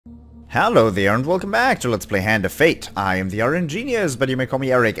Hello there and welcome back to Let's Play Hand of Fate. I am the RNGenius, but you may call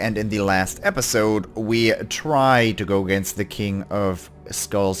me Eric, and in the last episode we tried to go against the King of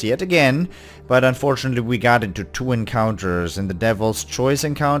Skulls yet again, but unfortunately we got into two encounters. In the Devil's Choice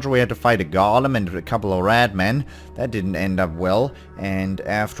encounter we had to fight a golem and a couple of rat men. That didn't end up well, and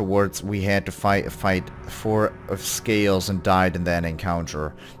afterwards we had to fight 4 of scales and died in that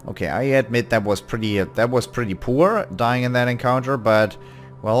encounter. Okay, I admit that was pretty poor, dying in that encounter, but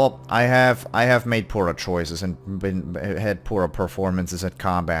well, I have made poorer choices and had poorer performances at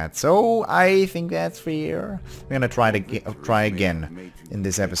combat, so I think that's fair. We're gonna try again in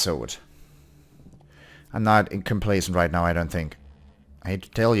this episode. I'm not complacent right now, I don't think. I hate to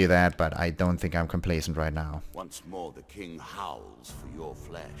tell you that, but I don't think I'm complacent right now. Once more the king howls for your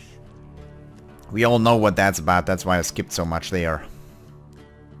flesh. We all know what that's about, that's why I skipped so much there.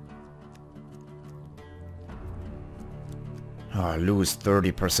 Oh, lose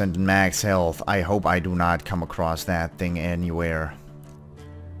 30% max health. I hope I do not come across that thing anywhere.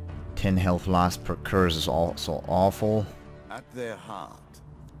 10 health lost per curse is also awful. At their heart,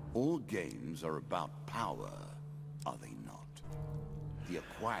 all games are about power, are they not? The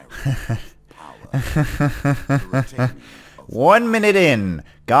acquiring power. The retaining of 1 minute in.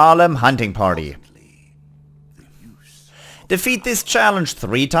 Golem hunting party. Defeat this challenge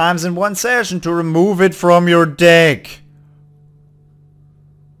 3 times in 1 session to remove it from your deck.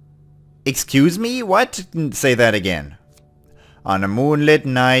 Excuse me? What? Say that again. On a moonlit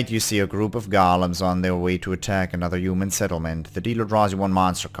night, you see a group of golems on their way to attack another human settlement. The dealer draws you 1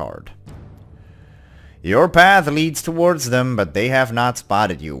 monster card. Your path leads towards them, but they have not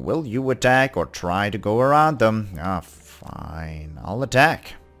spotted you. Will you attack or try to go around them? Ah, fine. I'll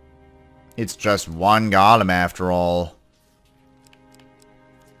attack. It's just 1 golem after all.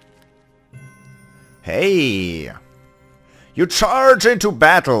 Hey! You charge into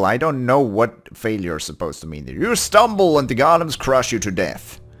battle. I don't know what failure is supposed to mean. You stumble and the golems crush you to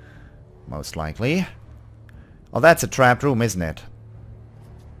death. Most likely. Oh, that's a trapped room, isn't it?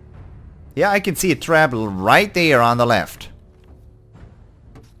 Yeah, I can see a trap right there on the left.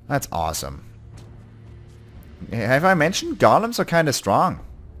 That's awesome. Have I mentioned golems are kind of strong?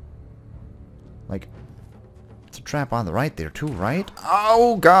 Like, it's a trap on the right there too, right?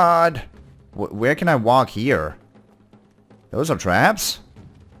 Oh, God. Where can I walk here? Those are traps?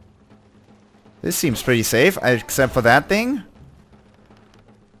 This seems pretty safe, except for that thing.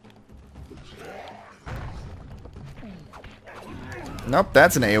 Nope,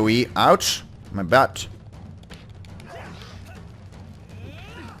 that's an AoE. Ouch. My butt.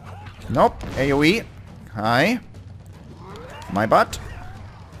 Nope, AoE. Hi. My butt.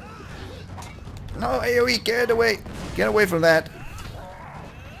 No, AoE, get away. Get away from that.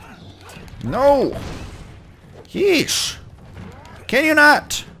 No. Yeesh. Can you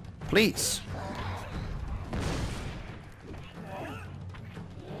not? Please.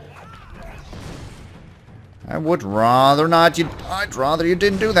 I would rather not. I'd rather you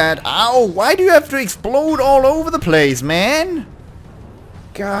didn't do that. Ow! Why do you have to explode all over the place, man?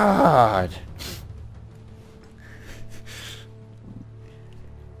 God.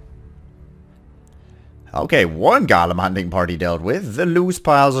 Okay, 1 golem hunting party dealt with. The loose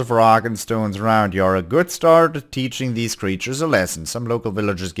piles of rock and stones around you are a good start at teaching these creatures a lesson. Some local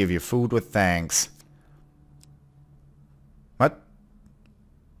villagers give you food with thanks. What?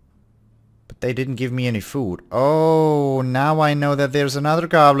 But they didn't give me any food. Oh, now I know that there's another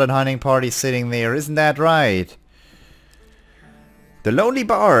goblin hunting party sitting there. Isn't that right? The Lonely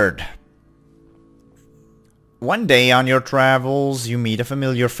Bard. One day on your travels, you meet a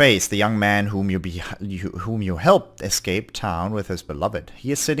familiar face, the young man whom you helped escape town with his beloved.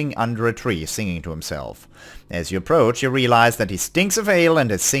 He is sitting under a tree, singing to himself. As you approach, you realize that he stinks of ale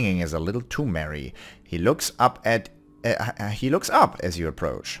and his singing is a little too merry. He looks up as you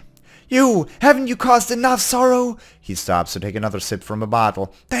approach. You! Haven't you caused enough sorrow? He stops to take another sip from a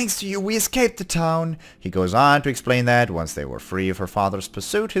bottle. Thanks to you, we escaped the town. He goes on to explain that, once they were free of her father's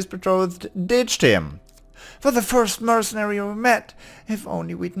pursuit, his betrothed ditched him. For the first mercenary we met, if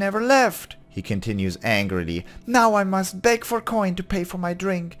only we'd never left, he continues angrily. Now I must beg for coin to pay for my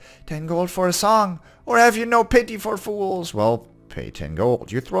drink. 10 gold for a song, or have you no pity for fools? Well, pay 10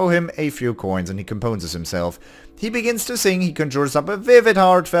 gold. You throw him a few coins and he composes himself. He begins to sing. He conjures up a vivid,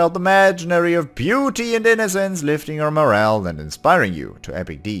 heartfelt imaginary of beauty and innocence, lifting your morale and inspiring you to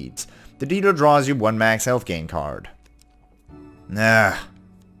epic deeds. The dealer draws you 1 max health gain card.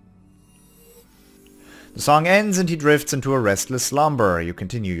 The song ends and he drifts into a restless slumber. You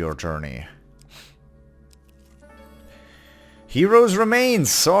continue your journey. Heroes remains.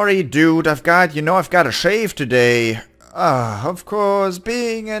 Sorry, dude. I've got to shave today. Ah, of course,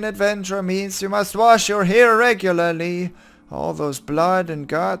 being an adventurer means you must wash your hair regularly. All those blood and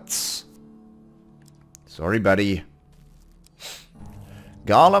guts. Sorry, buddy.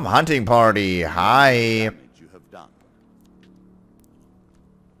 Golem hunting party. Hi. You have done.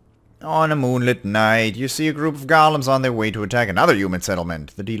 On a moonlit night, you see a group of golems on their way to attack another human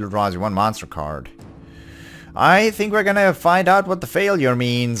settlement. The dealer draws you one monster card. I think we're gonna find out what the failure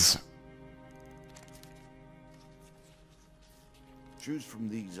means. Choose from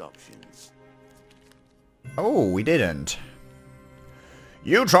these options. Oh, we didn't.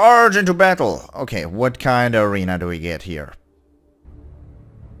 You charge into battle. Okay, what kind of arena do we get here?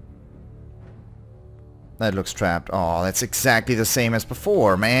 That looks trapped. Oh, that's exactly the same as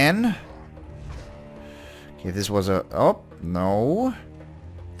before, man. Okay, this was a... Oh, no.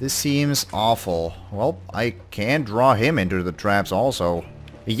 This seems awful. Well, I can draw him into the traps also.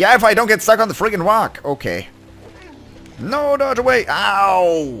 Yeah, if I don't get stuck on the friggin' rock. Okay. No, dodge away.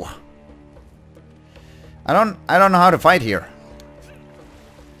 Ow! I don't know how to fight here.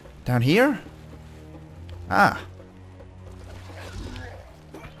 Down here? Ah.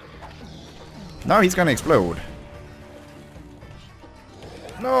 No, he's gonna explode.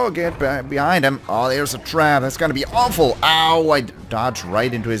 No, get behind him. Oh, there's a trap. That's gonna be awful. Ow, I dodged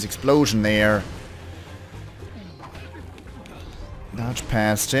right into his explosion there. Dodge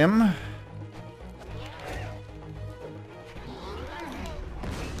past him.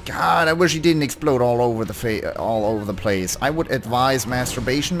 God, I wish he didn't explode all over the place. I would advise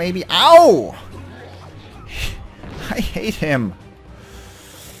masturbation, maybe. Ow! I hate him.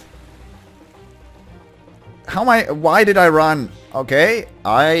 Why did I run? Okay,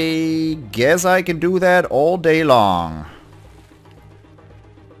 I guess I can do that all day long.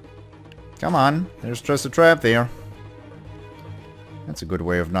 Come on, there's just a trap there. That's a good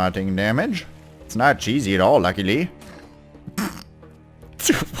way of not taking damage. It's not cheesy at all, luckily.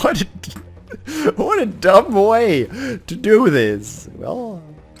 What a dumb way to do this. Well,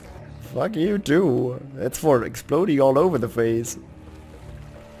 fuck you too. That's for exploding all over the face.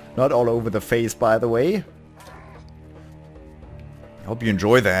 Not all over the face, by the way. Hope you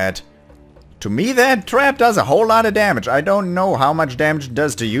enjoy that. To me, that trap does a whole lot of damage. I don't know how much damage it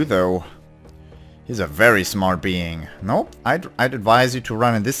does to you, though. He's a very smart being. Nope, I'd advise you to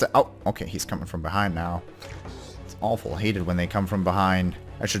run in this... Oh, okay, he's coming from behind now. It's awful. I hate it when they come from behind.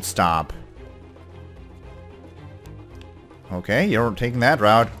 I should stop. Okay, you're taking that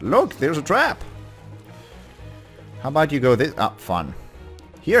route. Look, there's a trap. How about you go this... Oh, fun.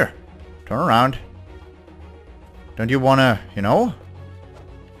 Here, turn around. Don't you wanna, you know?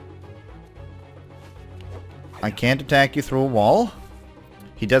 I can't attack you through a wall.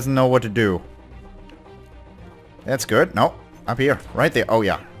 He doesn't know what to do. That's good. No, up here. Right there. Oh,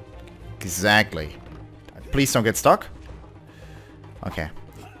 yeah. Exactly. Please don't get stuck. Okay.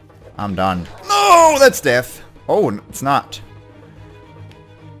 I'm done. No, that's death. Oh, it's not.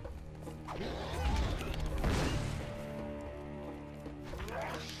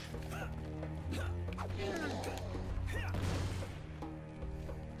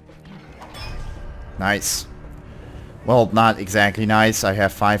 Nice. Well, not exactly nice. I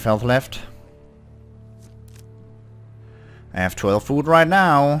have 5 health left. I have 12 food right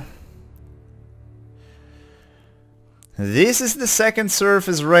now. This is the second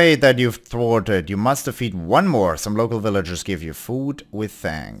surface raid that you've thwarted. You must defeat one more. Some local villagers give you food with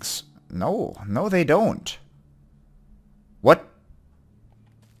thanks. No, no they don't. What?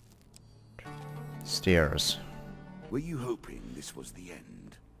 Stairs. Were you hoping this was the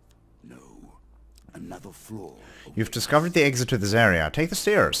end? No. Another floor. You've discovered the exit to this area. Take the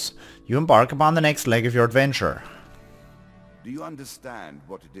stairs. You embark upon the next leg of your adventure. Do you understand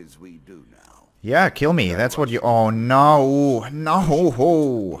what it is we do now? Yeah, kill me. That's what you... Oh, no. No.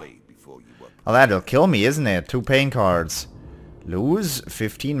 Oh, that'll kill me, isn't it? 2 pain cards. Lose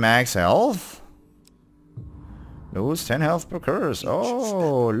 15 max health. Lose 10 health per curse.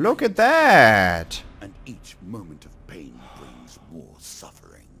 Oh, look at that. And each moment of pain brings more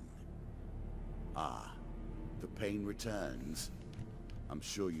suffering. Ah, the pain returns. I'm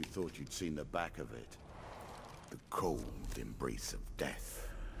sure you thought you'd seen the back of it. The cold embrace of death.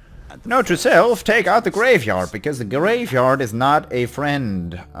 Note to self, take out the graveyard, because the graveyard is not a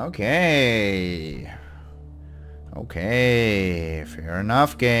friend. Okay. Okay, fair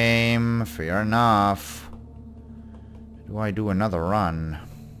enough, game. Fair enough. Do I do another run?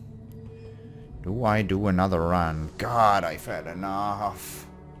 Do I do another run? God, I've had enough.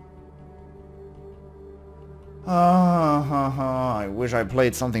 I wish I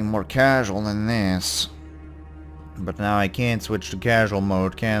played something more casual than this. But now I can't switch to casual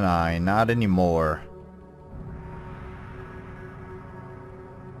mode, can I? Not anymore.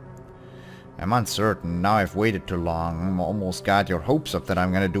 I'm uncertain. Now I've waited too long. Almost got your hopes up that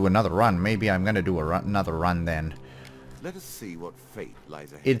I'm gonna do another run. Maybe I'm gonna do another run then. Let us see what fate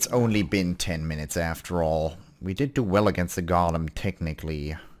lies ahead. It's only been 10 minutes after all. We did do well against the golem,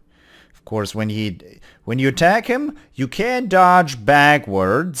 technically. Of course, when you attack him, you can dodge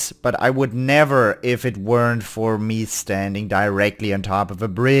backwards, but I would never if it weren't for me standing directly on top of a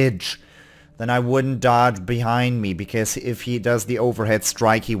bridge. Then I wouldn't dodge behind me, because if he does the overhead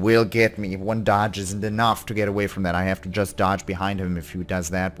strike, he will get me. One dodge isn't enough to get away from that. I have to just dodge behind him if he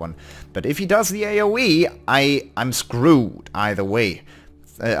does that one. But if he does the AoE, I'm screwed either way.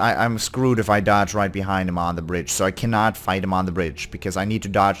 I'm screwed if I dodge right behind him on the bridge, so I cannot fight him on the bridge, because I need to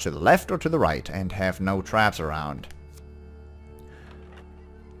dodge to the left or to the right, and have no traps around.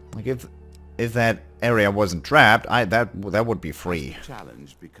 Like, if that area wasn't trapped, that would be free.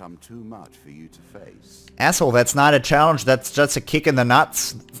 Challenge become too much for you to face. Asshole, that's not a challenge, that's just a kick in the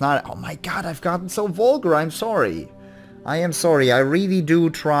nuts. It's not... Oh my god, I've gotten so vulgar, I'm sorry. I am sorry, I really do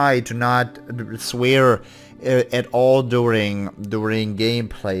try to not swear at all during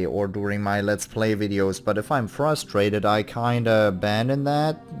gameplay or during my Let's Play videos, but if I'm frustrated, I kinda abandon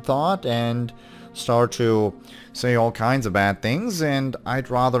that thought and start to say all kinds of bad things, and I'd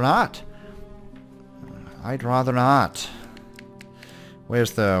rather not. I'd rather not.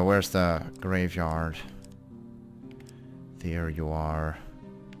 Where's the graveyard? There you are.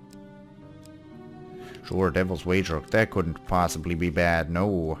 Sure, Devil's Wager. That couldn't possibly be bad,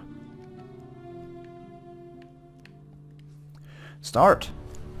 no. Start.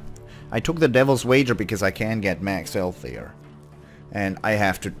 I took the Devil's Wager because I can get max health there. And I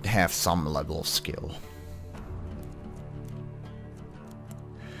have to have some level of skill.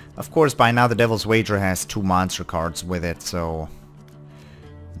 Of course, by now the Devil's Wager has 2 monster cards with it, so...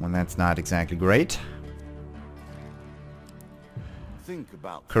 Well, that's not exactly great. Think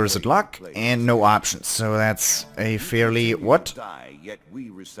about Cursed Luck, and no options, so that's a fairly... What? Die, yet we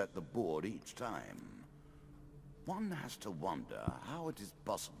reset the board each time. One has to wonder how it is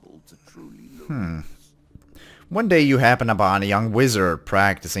possible to truly lose. One day you happen upon a young wizard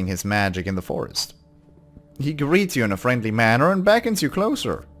practicing his magic in the forest. He greets you in a friendly manner and beckons you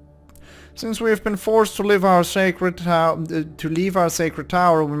closer. Since we have been forced to leave our sacred tower,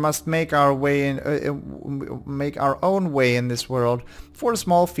 we must make our way in, make our own way in this world. For a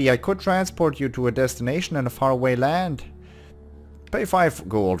small fee, I could transport you to a destination in a faraway land. Pay 5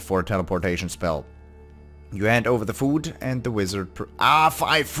 gold for a teleportation spell. You hand over the food, and the wizard...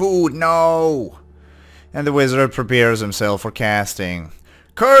 5 food, no! And the wizard prepares himself for casting.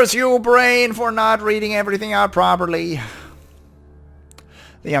 Curse you, brain, for not reading everything out properly.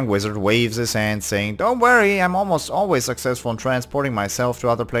 The young wizard waves his hand, saying, Don't worry, I'm almost always successful in transporting myself to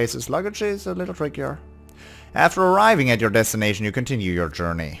other places. Luggage is a little trickier. After arriving at your destination, you continue your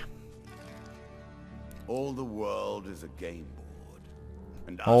journey. All the world is a game board.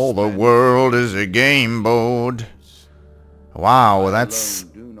 And all the world is a game board. Wow, that's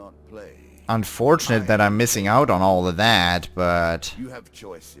unfortunate that I'm missing out on all of that, but... You have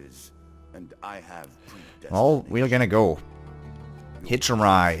choices, and I have predestination. Well, we're gonna go. Hitch a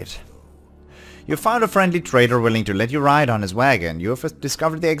ride. You found a friendly trader willing to let you ride on his wagon. You have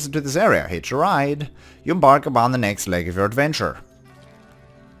discovered the exit to this area. Hitch a ride. You embark upon the next leg of your adventure.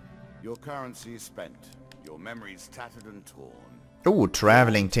 Your currency is spent. Your memories tattered and torn. Ooh,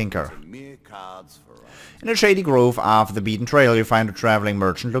 traveling tinker. Mere cards for us. In a shady grove off the beaten trail, you find a traveling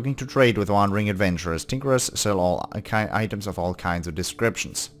merchant looking to trade with wandering adventurers. Tinkerers sell all items of all kinds of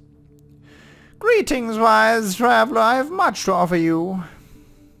descriptions. Greetings, wise traveler. I have much to offer you.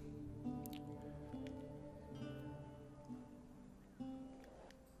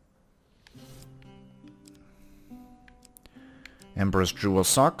 Emperor's Jewel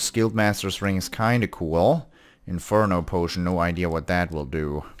Socks. Guildmaster's Ring is kinda cool. Inferno Potion, no idea what that will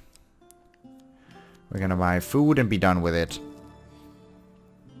do. We're gonna buy food and be done with it.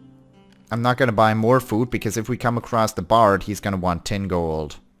 I'm not gonna buy more food because if we come across the bard, he's gonna want 10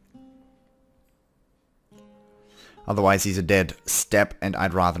 gold. Otherwise he's a dead step and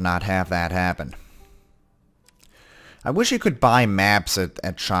I'd rather not have that happen. I wish you could buy maps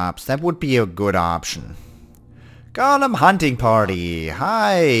at shops. That would be a good option. Golem Hunting Party.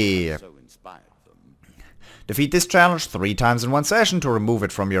 Hi. Defeat this challenge 3 times in one session to remove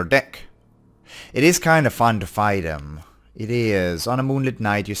it from your deck. It is kind of fun to fight him. It is. On a moonlit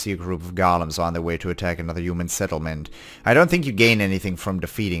night you see a group of golems on their way to attack another human settlement. I don't think you gain anything from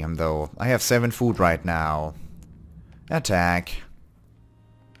defeating him though. I have 7 food right now. Attack.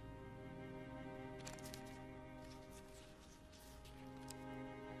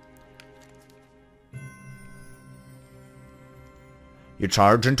 You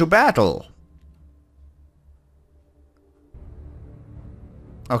charge into battle.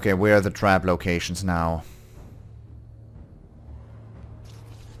 Okay, where are the trap locations now?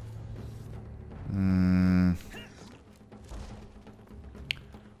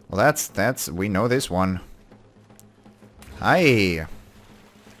 Well, we know this one. Hi!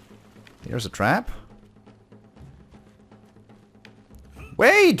 Here's a trap.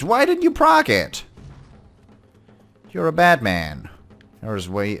 Wait! Why didn't you proc it? You're a bad man.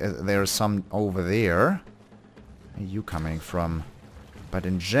 There's some over there. Where are you coming from? But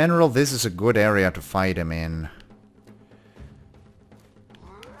in general, this is a good area to fight him in.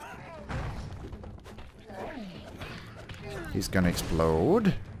 He's gonna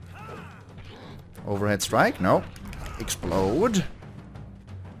explode. Overhead strike? No. Explode.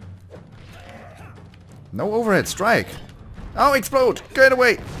 No overhead strike. Oh, explode! Get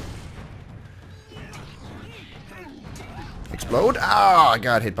away! Explode? Ah, I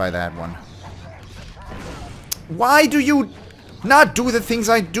got hit by that one. Why do you not do the things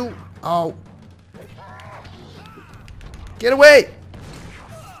I do? Oh. Get away!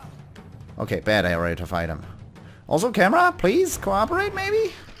 Okay, bad area to fight him. Also, camera, please cooperate,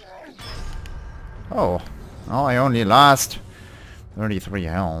 maybe? Oh. Oh, I only lost 33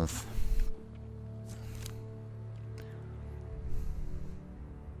 health.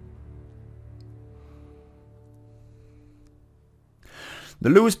 The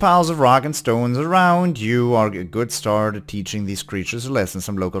loose piles of rock and stones around you are a good start at teaching these creatures a lesson.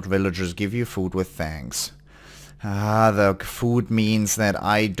 Some local villagers give you food with thanks. Ah, the food means that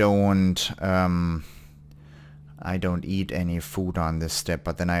I don't eat any food on this step,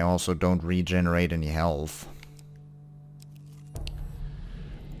 but then I also don't regenerate any health.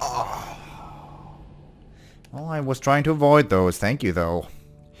 Oh. Well, I was trying to avoid those, thank you though.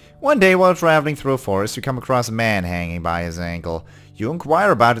 One day while traveling through a forest, you come across a man hanging by his ankle. You inquire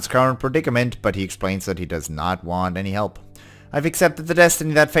about his current predicament, but he explains that he does not want any help. I've accepted the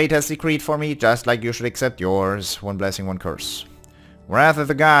destiny that fate has decreed for me, just like you should accept yours. One blessing, one curse. Wrath of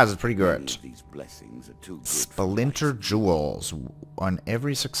the Gods is pretty good. These blessings are too good. Splinter Jewels. On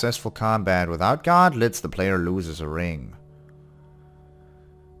every successful combat without gauntlets, the player loses a ring.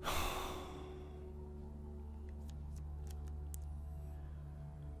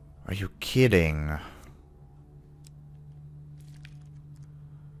 Are you kidding?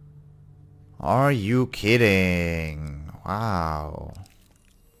 Are you kidding? Wow.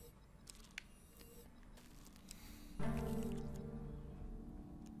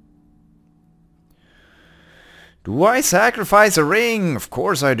 Do I sacrifice a ring? Of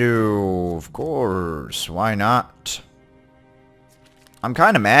course I do. Of course. Why not? I'm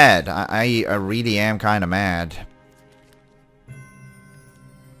kind of mad. I really am kind of mad.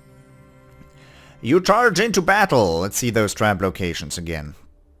 You charge into battle. Let's see those trap locations again.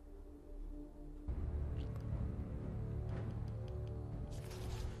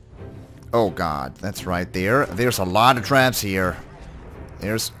 Oh god, that's right there. There's a lot of traps here.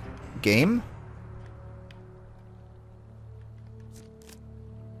 There's... game?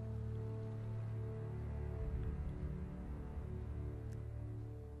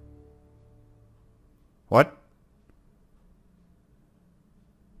 What?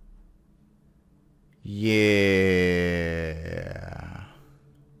 Yeah.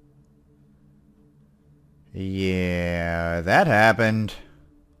 Yeah, that happened.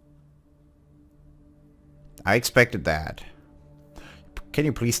 I expected that. Can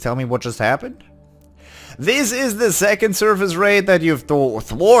you please tell me what just happened? This is the second surface raid that you've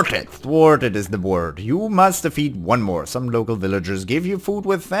thwarted. Thwarted is the word. You must defeat one more. Some local villagers give you food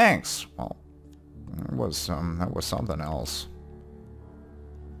with thanks. Well, that was something else.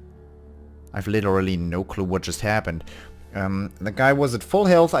 I've literally no clue what just happened. The guy was at full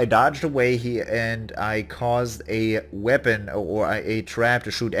health. I dodged away and I caused a weapon or a trap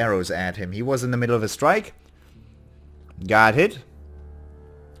to shoot arrows at him. He was in the middle of a strike. Got hit.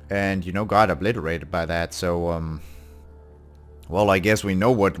 And, you know, got obliterated by that. So, well, I guess we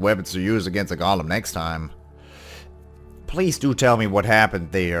know what weapons to use against a golem next time. Please do tell me what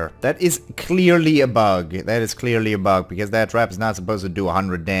happened there. That is clearly a bug. That is clearly a bug, because that trap is not supposed to do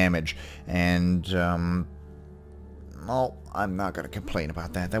 100 damage. And, well, I'm not gonna complain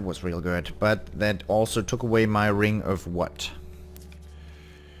about that. That was real good. But that also took away my ring of what?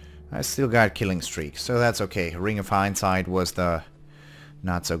 I still got killing streak, so that's okay. Ring of Hindsight was the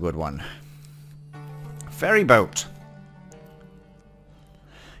not so good one. Ferry boat.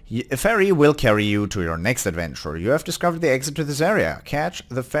 A ferry will carry you to your next adventure. You have discovered the exit to this area. Catch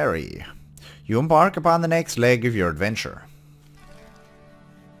the ferry. You embark upon the next leg of your adventure.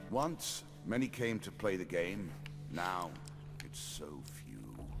 Once, many came to play the game. Now, it's so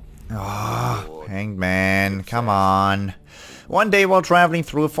few. Ah, Hanged Man, come on. One day while traveling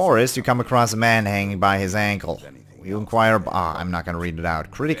through a forest, you come across a man hanging by his ankle. You inquire... I'm not gonna read it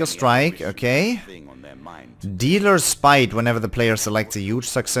out. Critical strike, okay. Dealer's spite. Whenever the player selects a huge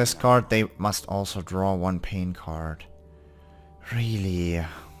success card, they must also draw one pain card. Really?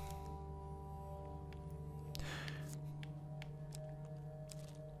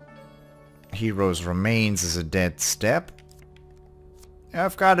 Hero's remains is a dead step.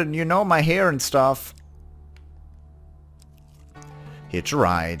 I've got it, you know, my hair and stuff. Hitch a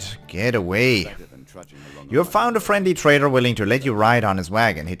ride. Get away. You have found a friendly trader willing to let you ride on his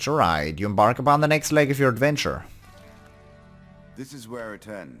wagon. Hitch a ride. You embark upon the next leg of your adventure. This is where it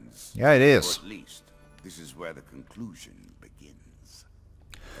ends. Yeah, it is. Or at least, this is where the conclusion begins.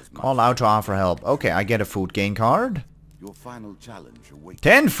 Call out to offer help. Okay, I get a food gain card. Your final challenge awaits.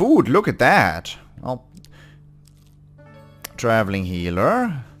 10 food, look at that. Well, traveling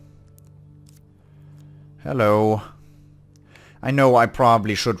healer. Hello. I know I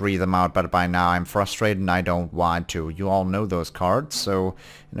probably should read them out, but by now I'm frustrated and I don't want to. You all know those cards, so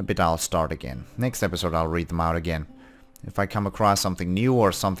in a bit I'll start again. Next episode I'll read them out again. If I come across something new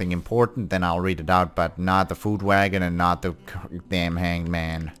or something important, then I'll read it out, but not the food wagon and not the damn hanged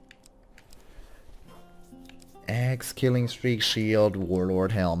man. Axe, killing streak, shield,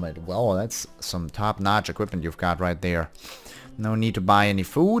 warlord helmet. Well, that's some top-notch equipment you've got right there. No need to buy any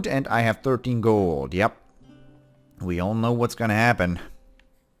food, and I have 13 gold. Yep. We all know what's gonna happen.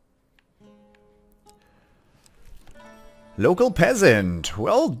 Local peasant.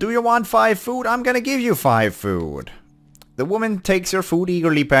 Well, do you want 5 food? I'm gonna give you 5 food. The woman takes your food,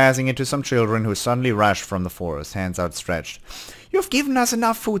 eagerly passing it to some children who suddenly rush from the forest, hands outstretched. You've given us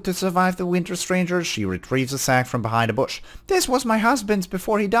enough food to survive the winter, stranger. She retrieves a sack from behind a bush. This was my husband's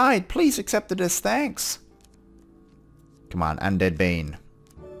before he died. Please accept it as thanks. Come on, Undead Bane.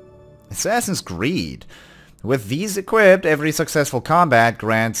 Assassin's Greed. With these equipped, every successful combat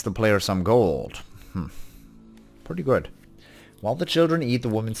grants the player some gold. Pretty good. While the children eat, the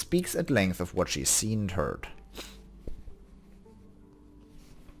woman speaks at length of what she's seen and heard.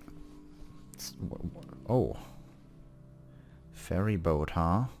 Oh. Ferry boat,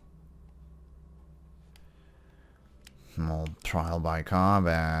 huh? Well, trial by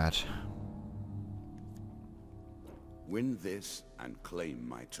combat. Win this and claim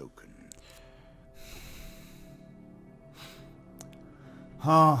my token.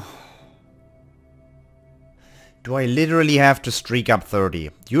 Huh. Do I literally have to streak up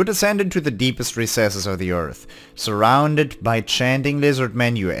 30? You descend into the deepest recesses of the earth. Surrounded by chanting lizard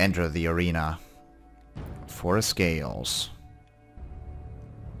men, you enter the arena. 4 scales.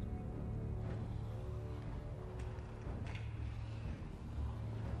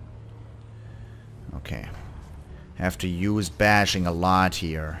 Okay. Have to use bashing a lot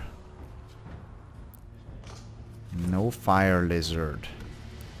here. No fire lizard.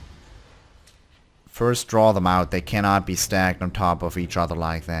 First draw them out. They cannot be stacked on top of each other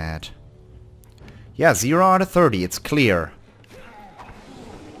like that. Yeah, 0 out of 30. It's clear.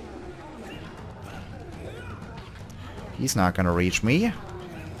 He's not gonna reach me.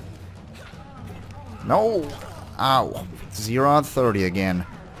 No! Ow. 0 out of 30 again.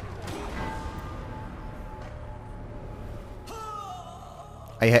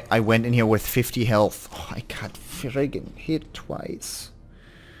 I went in here with 50 health. Oh, I got friggin' hit twice.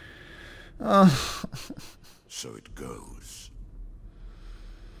 So it goes.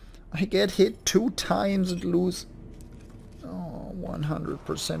 I get hit 2 times and lose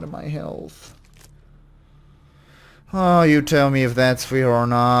 100% of my health. Oh, you tell me if that's fair or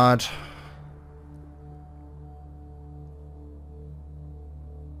not.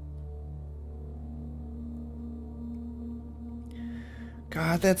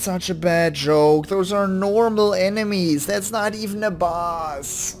 God, that's such a bad joke. Those are normal enemies. That's not even a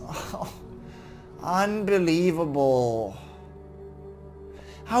boss. Oh, unbelievable.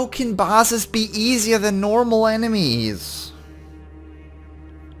 How can bosses be easier than normal enemies?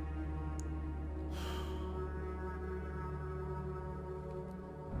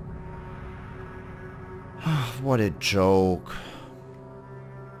 What a joke.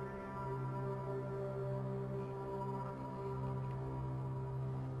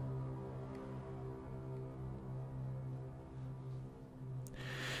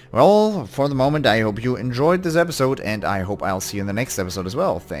 Well, for the moment, I hope you enjoyed this episode, and I hope I'll see you in the next episode as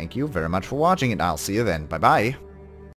well. Thank you very much for watching, and I'll see you then. Bye-bye.